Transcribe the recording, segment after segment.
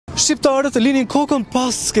Shqiptarët linin kokën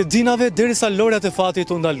pas skedinave derisa lojrat e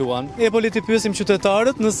fatit u ndaluan. Epoli t'i pyesim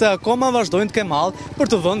qytetarët nëse akoma vazhdojnë të kemë hall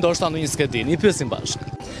për të vënë ndoshta në një skedin. I pyesim bashkë.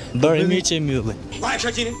 Bëri mirë që e mbylli. Ma e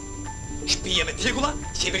shaqinin? Shtëpia me rregulla,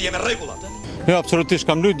 qeveria me rregulla. Jo, absolutisht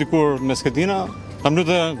kam luajtur dikur me skedina, kam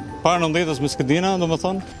luajtur para 90-s me skedina,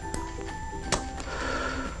 domethënë.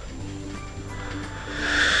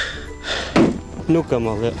 Nuk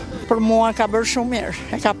kam allë. Për mua ka bërë shumë mirë,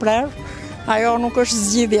 e ka prerë. Ajo nuk është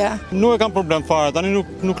zgjidhje. Nuk e kam problem fare, tani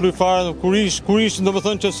nuk luaj fare, kur ish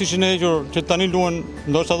domethënë që s'ishin hequr, që tani luan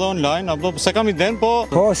ndoshta edhe online, apo se kam iden, po.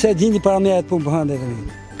 Po se dini para mëjet punë bëhen tani.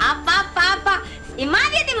 Apa, i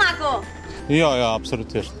madje ti mako? Jo,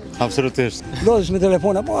 absolutisht. Absolutisht. Lodhesh me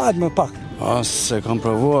telefon apo hajt më pak. As se kam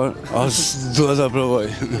provuar, as duhet ta provoj.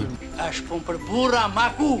 Është punë për burra,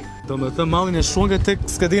 maku. Domethënë mallin e shunge tek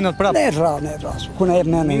skedinat prapë. Ne rra. Ku na jep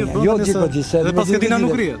mënë. Jo gjithë. Dhe pas skedina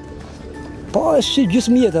nuk rrihet. Po, është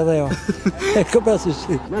gjysmë jetë edhe jo. E këpës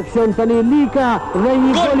është. Në këshon tani Lika dhe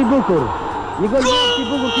një gol i bukur. Një gol i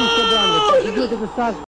bukur kishte brandë.